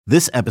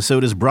This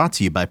episode is brought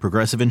to you by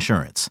Progressive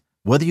Insurance.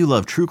 Whether you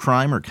love true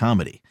crime or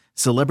comedy,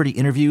 celebrity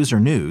interviews or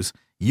news,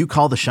 you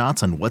call the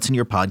shots on what's in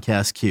your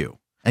podcast queue.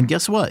 And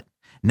guess what?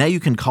 Now you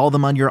can call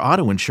them on your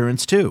auto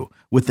insurance too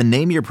with the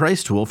Name Your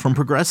Price tool from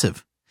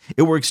Progressive.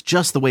 It works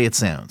just the way it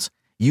sounds.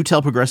 You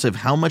tell Progressive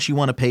how much you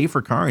want to pay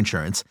for car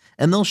insurance,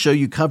 and they'll show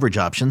you coverage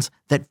options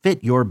that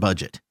fit your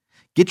budget.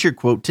 Get your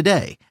quote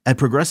today at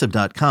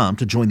Progressive.com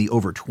to join the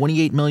over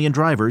 28 million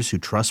drivers who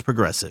trust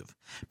Progressive.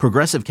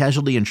 Progressive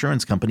Casualty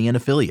Insurance Company and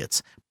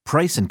Affiliates.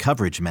 Price and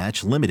coverage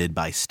match limited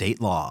by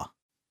state law.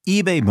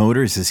 eBay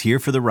Motors is here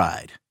for the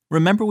ride.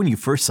 Remember when you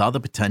first saw the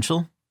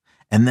potential?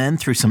 And then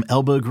through some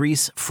elbow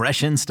grease,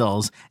 fresh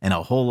installs, and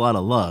a whole lot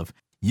of love,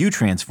 you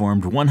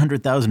transformed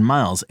 100,000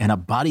 miles and a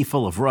body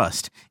full of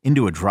rust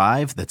into a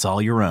drive that's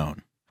all your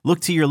own.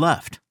 Look to your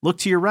left. Look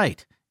to your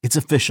right. It's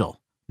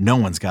official. No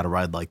one's got a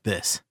ride like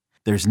this.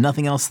 There's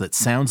nothing else that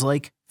sounds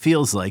like,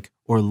 feels like,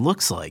 or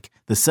looks like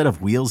the set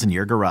of wheels in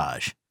your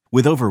garage.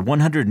 With over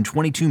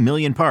 122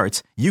 million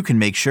parts, you can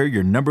make sure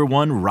your number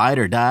one ride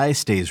or die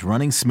stays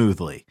running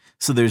smoothly.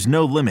 So there's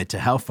no limit to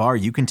how far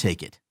you can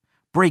take it.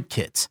 Brake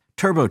kits,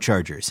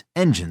 turbochargers,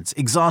 engines,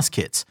 exhaust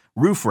kits,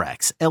 roof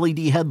racks, LED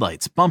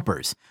headlights,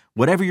 bumpers,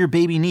 whatever your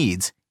baby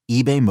needs,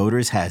 eBay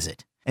Motors has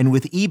it. And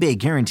with eBay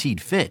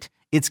Guaranteed Fit,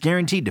 it's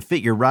guaranteed to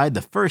fit your ride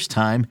the first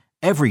time,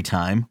 every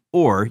time,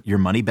 or your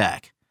money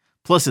back.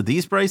 Plus, at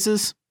these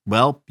prices,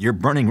 well, you're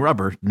burning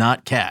rubber,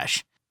 not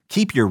cash.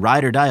 Keep your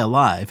ride or die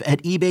alive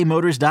at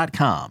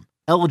ebaymotors.com.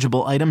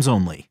 Eligible items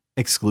only.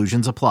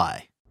 Exclusions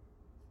apply.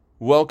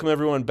 Welcome,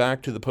 everyone,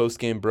 back to the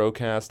post-game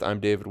broadcast. I'm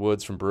David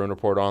Woods from Bruin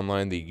Report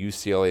Online, the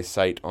UCLA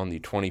site on the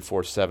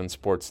 24/7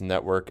 Sports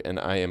Network, and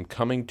I am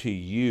coming to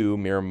you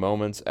mere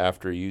moments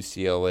after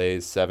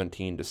UCLA's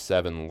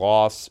 17-7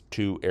 loss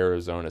to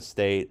Arizona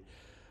State.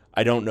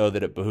 I don't know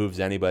that it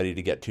behooves anybody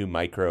to get too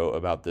micro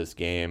about this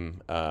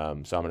game, so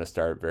I'm going to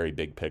start very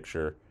big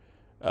picture.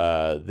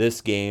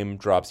 This game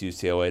drops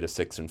UCLA to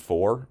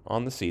 6-4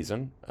 on the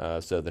season.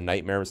 So the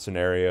nightmare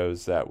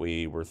scenarios that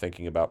we were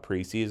thinking about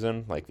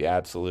preseason, like the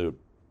absolute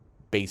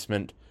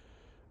basement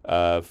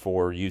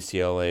for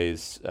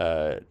UCLA's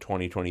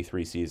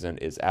 2023 season,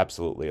 is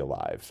absolutely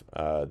alive.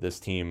 This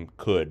team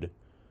could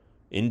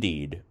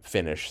indeed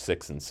finish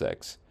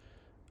 6-6.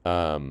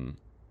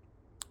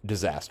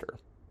 Disaster.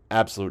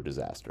 Absolute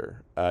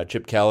disaster.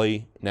 Chip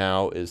Kelly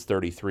now is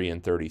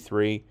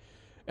 33-33.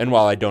 And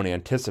while I don't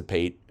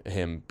anticipate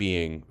him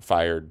being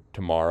fired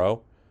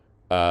tomorrow,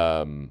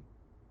 I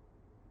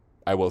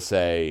will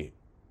say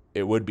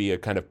it would be a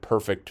kind of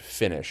perfect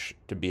finish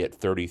to be at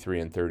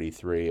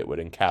 33-33. It would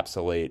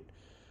encapsulate,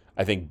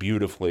 I think,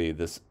 beautifully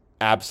this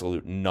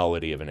absolute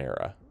nullity of an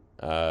era.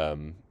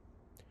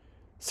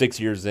 6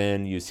 years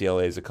in,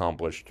 UCLA has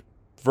accomplished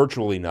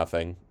virtually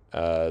nothing.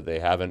 They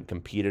haven't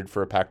competed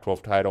for a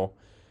Pac-12 title.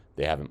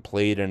 They haven't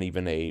played in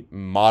even a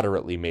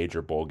moderately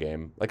major bowl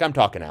game. Like, I'm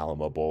talking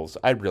Alamo Bowls.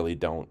 I really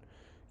don't.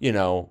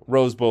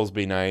 Rose Bowls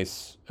be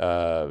nice.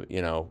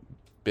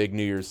 Big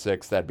New Year's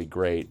Six, that'd be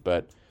great.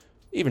 But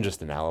even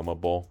just an Alamo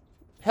Bowl.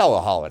 Hell,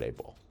 a Holiday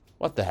Bowl.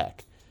 What the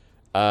heck?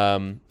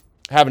 Haven't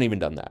even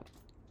done that.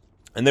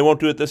 And they won't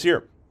do it this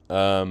year.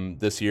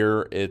 This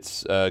year,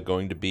 it's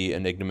going to be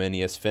an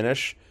ignominious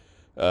finish.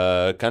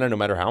 Kind of no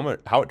matter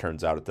how it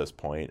turns out at this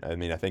point. I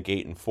mean, I think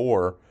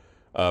 8-4...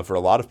 for a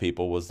lot of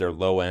people was their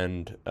low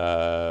end,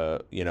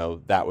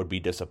 that would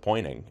be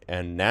disappointing.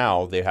 And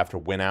now they have to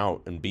win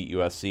out and beat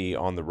USC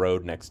on the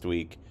road next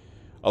week,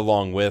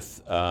 along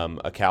with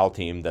a Cal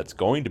team that's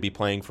going to be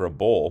playing for a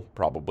bowl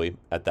probably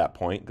at that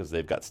point because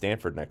they've got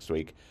Stanford next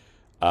week.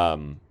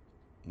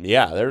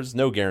 There's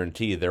no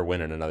guarantee they're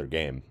winning another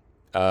game.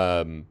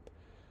 For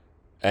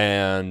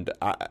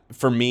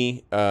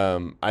me,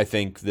 I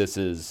think this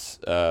is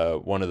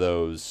one of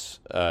those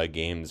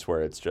games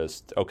where it's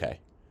just, okay,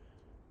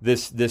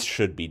 This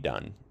should be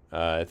done.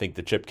 I think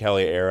the Chip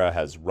Kelly era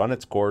has run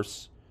its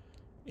course,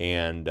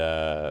 and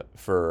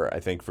for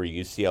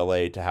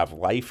UCLA to have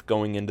life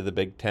going into the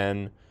Big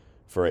Ten,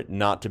 for it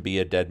not to be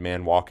a dead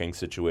man walking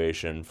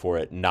situation, for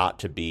it not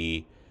to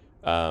be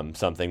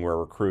something where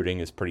recruiting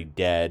is pretty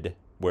dead,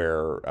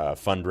 where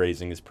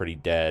fundraising is pretty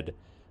dead,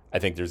 I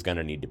think there's going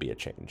to need to be a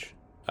change.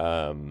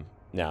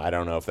 Now, I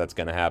don't know if that's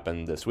going to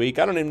happen this week.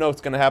 I don't even know if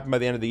it's going to happen by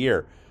the end of the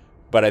year,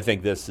 but I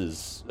think this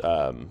is...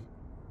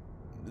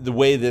 the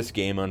way this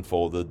game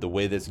unfolded, the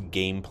way this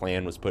game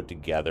plan was put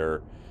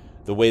together,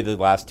 the way the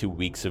last 2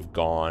 weeks have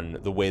gone,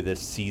 the way this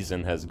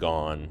season has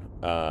gone,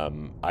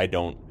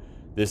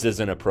 this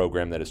isn't a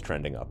program that is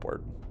trending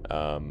upward.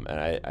 And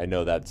I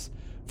know that's,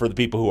 for the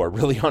people who are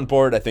really on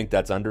board, I think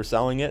that's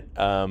underselling it.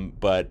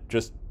 But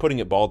just putting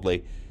it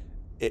baldly,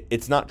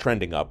 it's not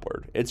trending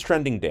upward. It's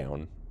trending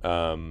down.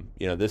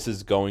 This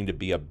is going to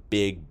be a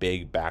big,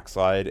 big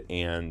backslide,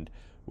 and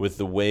with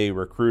the way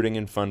recruiting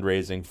and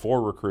fundraising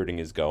for recruiting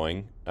is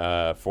going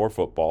for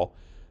football,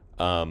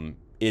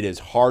 it is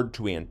hard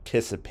to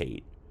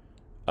anticipate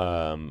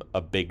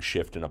a big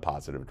shift in a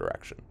positive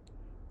direction.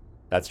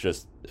 That's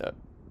just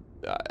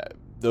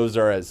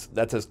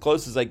that's as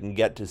close as I can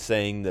get to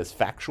saying this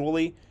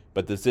factually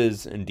but this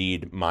is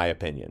indeed my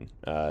opinion.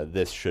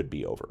 This should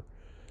be over.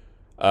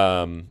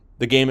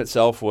 The game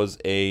itself was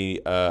a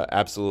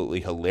absolutely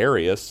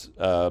hilarious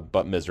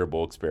but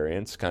miserable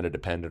experience, kind of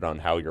dependent on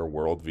how your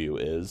worldview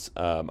is.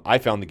 I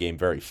found the game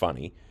very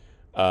funny.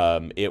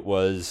 It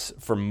was,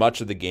 for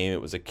much of the game,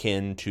 it was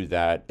akin to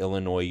that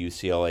Illinois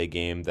UCLA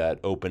game that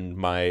opened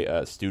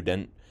my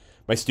student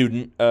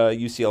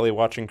UCLA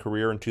watching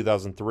career in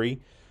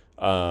 2003.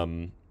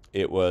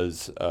 It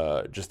was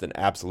just an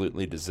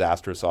absolutely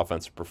disastrous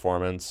offensive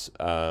performance.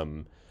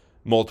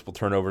 Multiple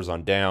turnovers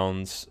on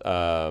downs.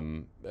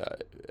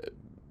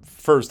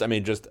 First, I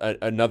mean, just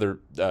another,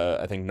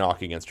 I think,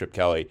 knock against Chip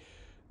Kelly.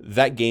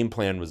 That game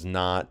plan was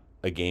not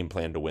a game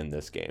plan to win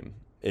this game.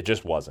 It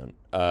just wasn't.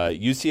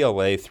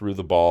 UCLA threw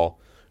the ball,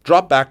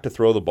 dropped back to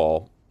throw the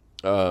ball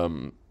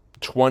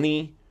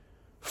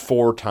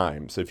 24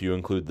 times, if you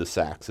include the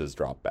sacks as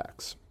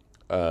dropbacks.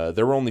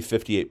 There were only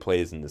 58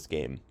 plays in this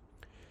game.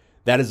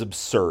 That is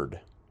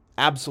absurd.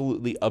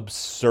 Absolutely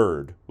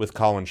absurd with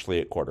Colin Schley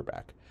at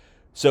quarterback.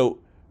 So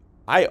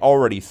I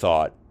already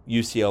thought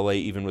UCLA,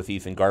 even with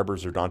Ethan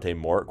Garbers or Dante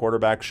Moore at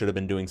quarterback, should have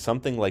been doing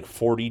something like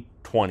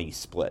 40-20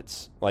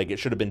 splits. Like, it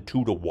should have been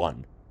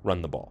 2-1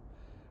 run the ball.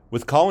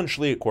 With Colin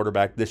Schley at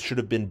quarterback, this should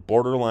have been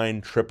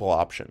borderline triple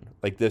option.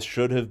 Like, this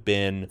should have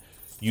been,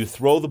 you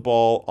throw the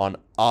ball on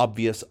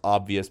obvious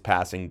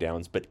passing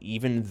downs, but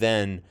even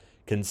then,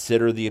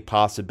 consider the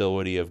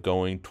possibility of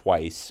going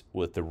twice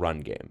with the run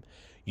game.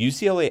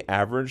 UCLA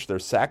average, their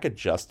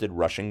sack-adjusted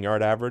rushing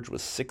yard average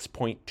was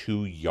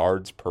 6.2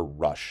 yards per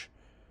rush.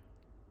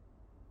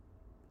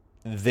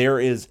 There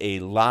is a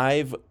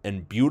live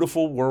and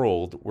beautiful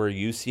world where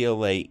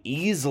UCLA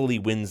easily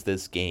wins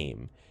this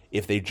game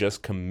if they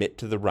just commit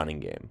to the running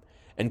game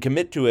and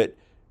commit to it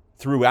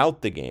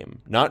throughout the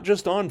game, not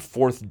just on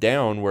fourth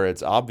down where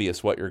it's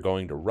obvious what you're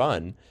going to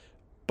run,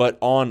 but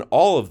on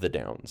all of the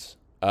downs.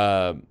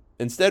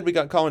 Instead, we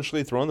got Colin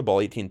Schley throwing the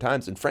ball 18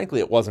 times, and frankly,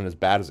 it wasn't as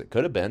bad as it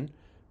could have been,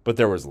 but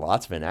there was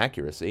lots of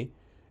inaccuracy,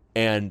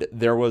 and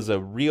there was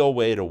a real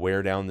way to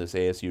wear down this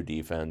ASU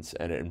defense,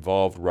 and it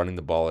involved running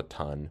the ball a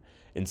ton.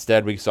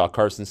 Instead, we saw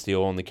Carson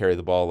Steele only carry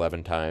the ball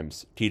 11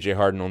 times, TJ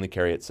Harden only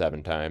carry it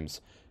 7 times,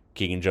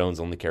 Keegan Jones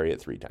only carry it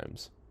 3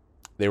 times.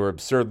 They were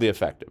absurdly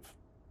effective.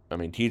 I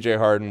mean, TJ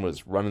Harden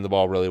was running the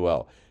ball really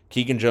well.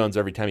 Keegan Jones,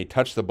 every time he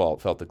touched the ball,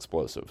 it felt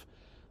explosive.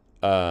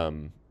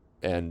 And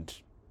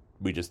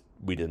we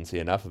didn't see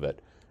enough of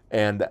it.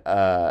 And,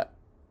 it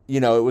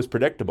was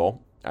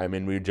predictable. I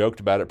mean, we joked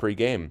about it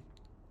pre-game.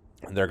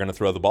 They're going to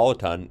throw the ball a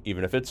ton,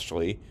 even if it's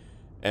Schley.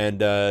 And,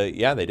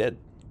 they did.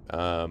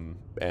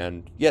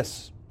 And,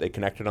 yes, they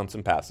connected on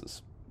some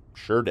passes.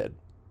 Sure did.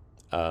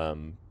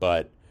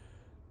 But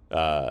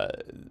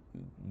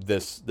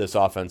this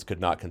offense could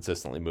not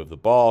consistently move the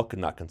ball, could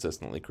not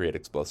consistently create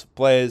explosive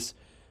plays,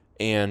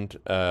 and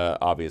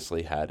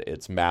obviously had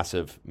its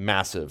massive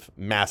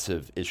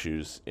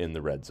issues in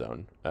the red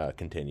zone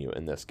continue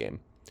in this game.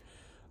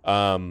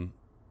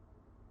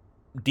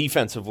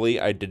 Defensively,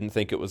 I didn't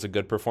think it was a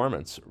good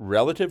performance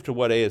relative to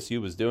what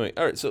ASU was doing.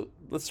 All right, so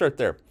let's start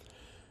there.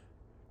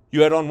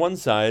 You had on one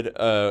side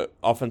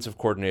offensive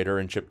coordinator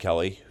in Chip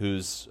Kelly,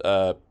 who's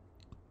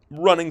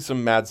running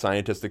some mad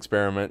scientist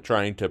experiment,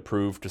 trying to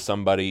prove to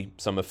somebody,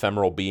 some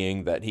ephemeral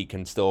being, that he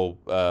can still,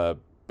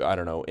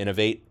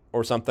 innovate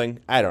or something.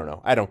 I don't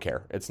know. I don't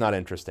care. It's not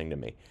interesting to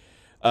me.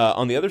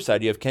 On the other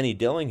side, you have Kenny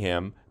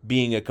Dillingham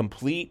being a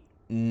complete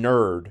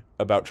nerd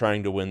about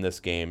trying to win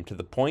this game to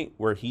the point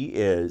where he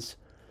is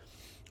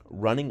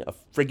running a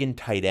friggin'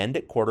 tight end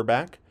at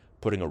quarterback,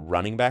 putting a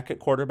running back at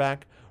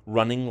quarterback,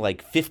 running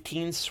like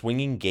 15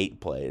 swinging gate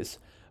plays,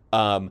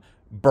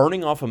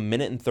 burning off 1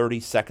 minute and 30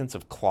 seconds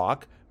of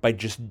clock by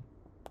just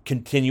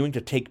continuing to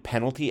take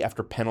penalty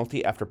after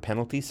penalty after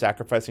penalty,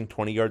 sacrificing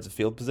 20 yards of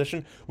field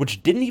position,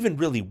 which didn't even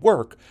really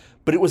work,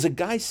 but it was a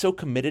guy so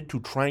committed to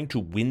trying to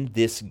win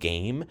this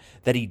game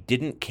that he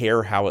didn't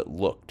care how it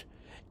looked.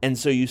 And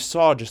so you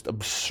saw just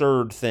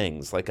absurd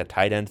things like a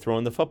tight end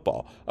throwing the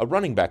football, a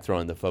running back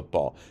throwing the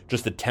football,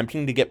 just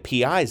attempting to get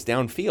PIs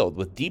downfield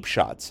with deep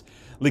shots.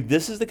 Like,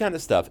 this is the kind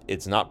of stuff,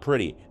 it's not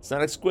pretty, it's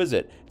not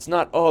exquisite, it's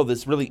not,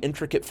 this really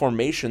intricate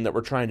formation that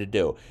we're trying to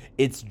do.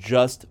 It's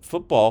just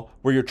football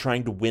where you're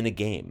trying to win a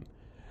game.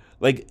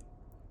 Like,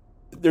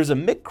 there's a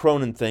Mick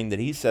Cronin thing that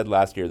he said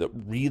last year that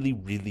really,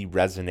 really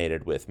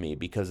resonated with me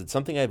because it's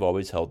something I've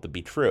always held to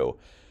be true.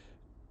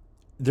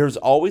 There's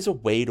always a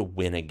way to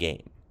win a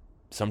game.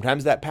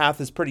 Sometimes that path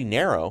is pretty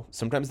narrow.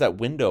 Sometimes that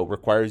window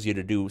requires you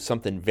to do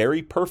something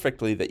very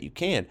perfectly that you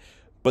can.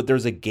 But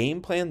there's a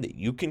game plan that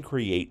you can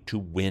create to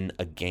win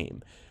a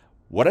game.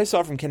 What I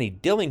saw from Kenny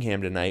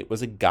Dillingham tonight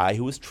was a guy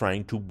who was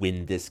trying to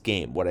win this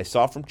game. What I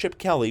saw from Chip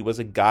Kelly was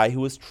a guy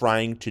who was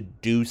trying to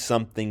do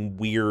something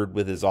weird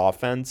with his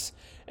offense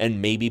and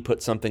maybe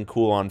put something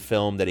cool on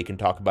film that he can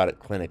talk about at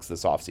clinics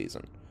this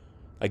offseason.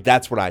 Like,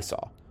 that's what I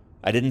saw.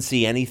 I didn't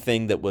see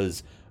anything that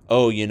was,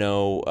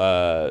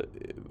 we're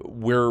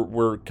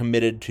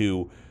committed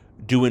to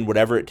doing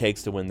whatever it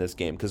takes to win this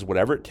game, because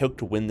whatever it took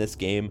to win this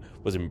game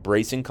was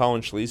embracing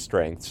Colin Schley's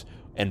strengths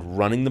and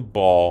running the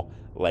ball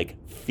like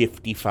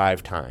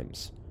 55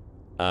 times,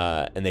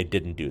 and they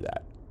didn't do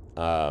that.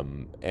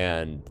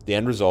 And the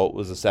end result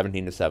was a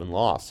 17-7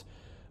 loss.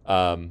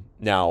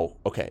 Now,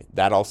 okay,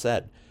 that all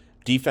said,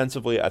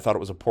 defensively, I thought it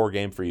was a poor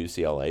game for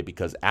UCLA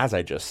because, as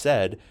I just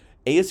said,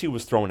 ASU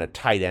was throwing a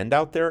tight end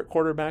out there at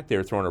quarterback, they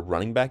were throwing a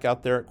running back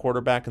out there at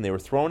quarterback, and they were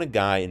throwing a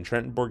guy in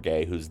Trenton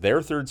Bourguet, who's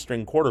their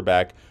third-string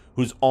quarterback,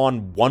 who's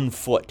on 1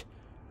 foot.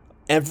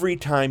 Every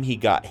time he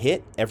got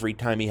hit, every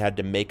time he had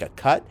to make a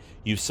cut,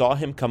 you saw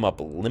him come up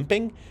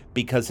limping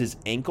because his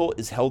ankle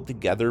is held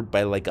together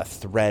by like a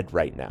thread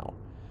right now.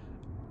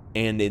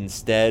 And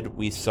instead,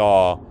 we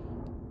saw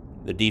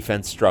the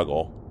defense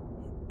struggle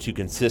to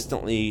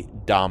consistently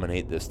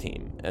dominate this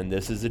team. And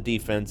this is a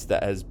defense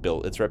that has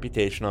built its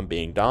reputation on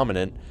being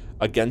dominant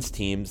against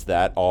teams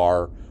that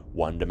are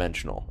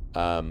one-dimensional.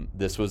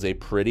 This was a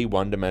pretty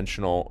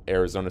one-dimensional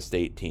Arizona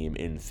State team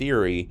in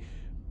theory,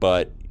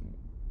 but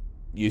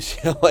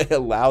UCLA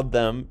allowed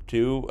them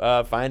to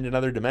find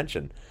another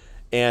dimension.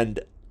 And,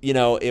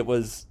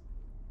 was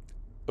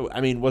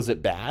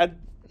it bad?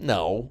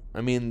 No.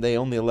 They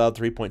only allowed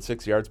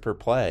 3.6 yards per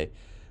play,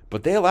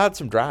 but they allowed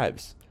some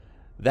drives.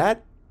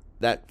 That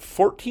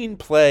 14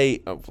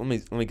 play,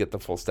 let me get the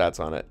full stats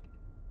on it.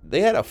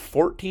 They had a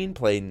 14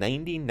 play,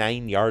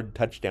 99-yard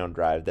touchdown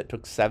drive that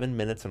took 7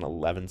 minutes and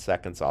 11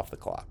 seconds off the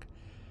clock.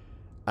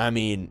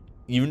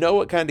 You know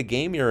what kind of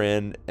game you're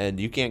in, and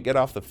you can't get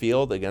off the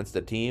field against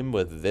a team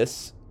with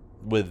this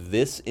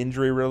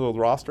injury-riddled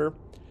roster.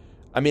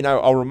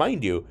 I'll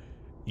remind you,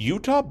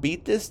 Utah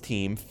beat this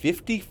team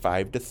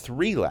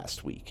 55-3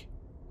 last week,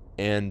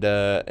 and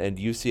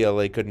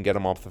UCLA couldn't get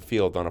them off the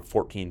field on a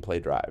 14-play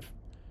drive.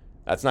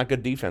 That's not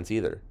good defense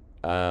either.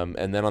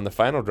 And then on the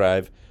final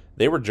drive,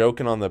 they were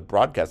joking on the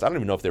broadcast. I don't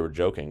even know if they were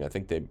joking. I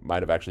think they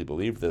might have actually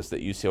believed this,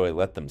 that UCLA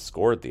let them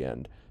score at the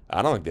end.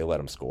 I don't think they let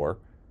them score.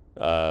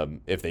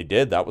 If they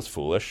did, that was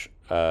foolish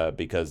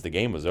because the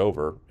game was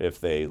over if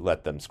they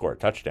let them score a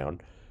touchdown.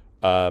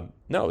 No,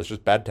 it was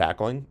just bad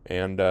tackling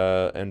and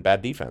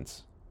bad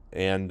defense.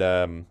 And,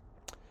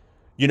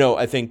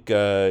 I think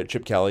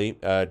Chip Kelly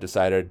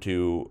decided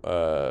to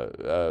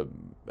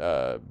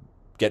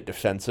get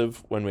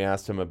defensive when we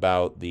asked him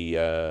about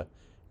the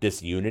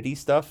disunity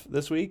stuff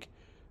this week.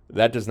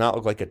 That does not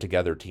look like a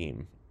together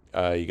team.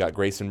 You got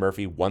Grayson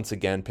Murphy once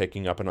again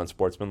picking up an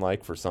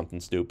unsportsmanlike for something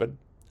stupid.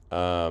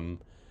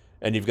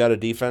 And you've got a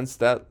defense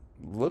that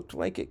looked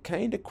like it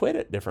kind of quit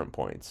at different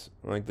points.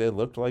 Like they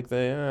looked like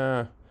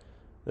and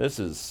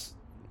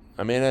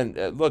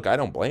look, I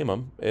don't blame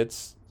them.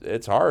 It's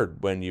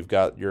hard when you've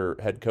got your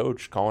head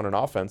coach calling an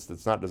offense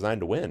that's not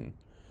designed to win.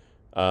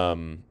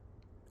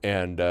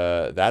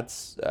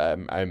 That's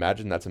I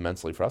imagine that's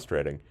immensely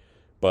frustrating.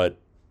 But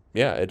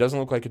yeah, it doesn't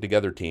look like a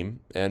together team,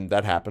 and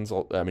that happens.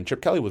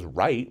 Chip Kelly was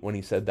right when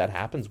he said that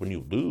happens when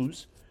you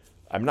lose.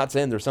 I'm not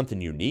saying there's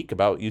something unique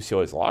about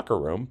UCLA's locker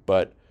room,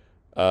 but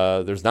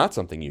there's not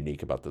something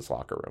unique about this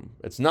locker room.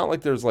 It's not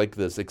like there's like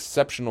this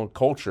exceptional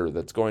culture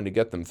that's going to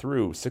get them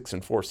through 6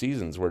 and 4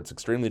 seasons where it's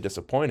extremely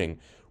disappointing,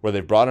 where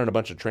they've brought in a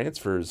bunch of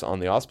transfers on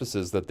the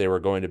auspices that they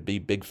were going to be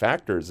big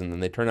factors and then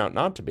they turn out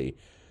not to be.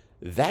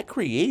 That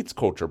creates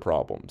culture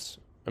problems.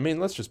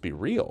 Let's just be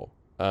real.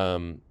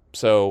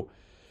 So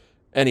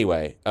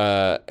anyway,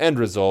 end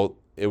result,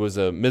 it was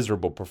a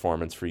miserable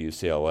performance for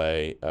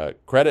UCLA.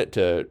 Credit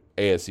to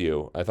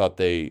ASU. I thought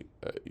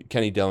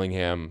Kenny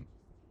Dillingham,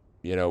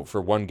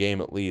 for one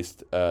game at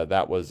least,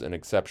 that was an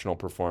exceptional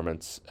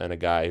performance and a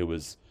guy who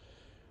was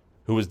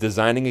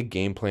designing a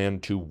game plan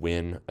to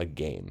win a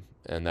game,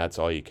 and that's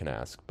all you can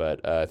ask.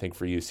 But I think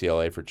for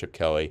UCLA, for Chip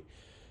Kelly,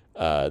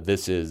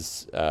 this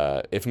is,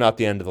 if not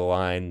the end of the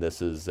line,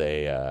 this is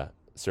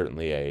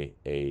certainly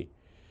a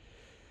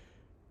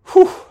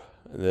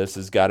this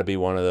has got to be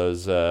one of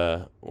those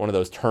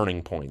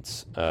turning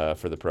points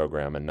for the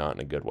program, and not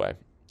in a good way.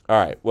 All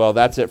right, well,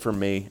 that's it from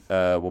me.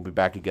 We'll be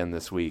back again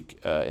this week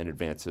in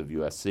advance of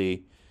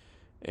USC.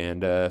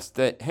 And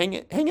hang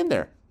in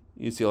there,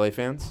 UCLA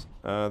fans.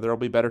 There'll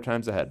be better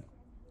times ahead.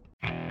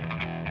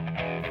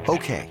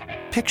 Okay,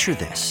 picture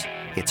this.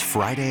 It's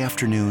Friday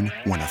afternoon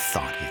when a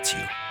thought hits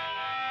you.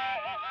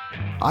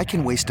 I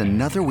can waste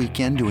another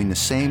weekend doing the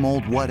same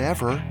old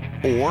whatever,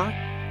 or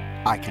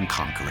I can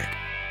conquer it.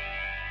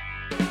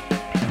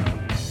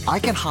 I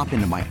can hop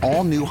into my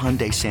all-new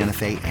Hyundai Santa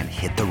Fe and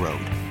hit the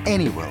road.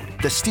 Any road.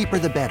 The steeper,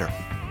 the better.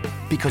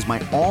 Because my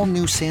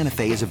all-new Santa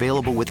Fe is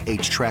available with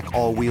H-Track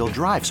all-wheel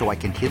drive, so I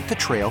can hit the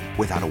trail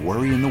without a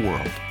worry in the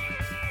world.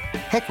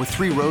 Heck, with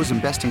 3 rows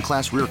and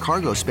best-in-class rear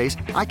cargo space,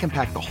 I can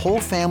pack the whole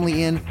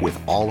family in with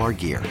all our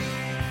gear.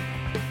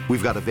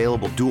 We've got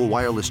available dual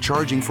wireless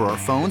charging for our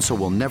phones, so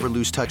we'll never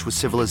lose touch with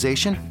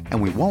civilization,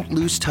 and we won't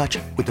lose touch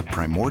with the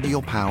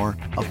primordial power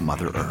of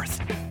Mother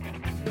Earth.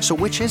 So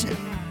which is it?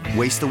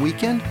 Waste the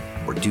weekend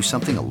or do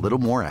something a little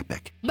more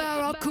epic?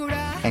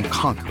 And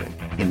conquer it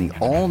in the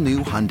all-new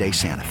Hyundai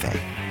Santa Fe.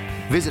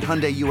 Visit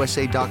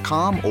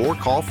HyundaiUSA.com or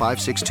call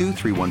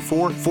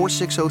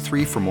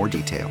 562-314-4603 for more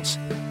details.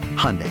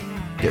 Hyundai,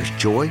 there's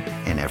joy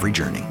in every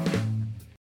journey.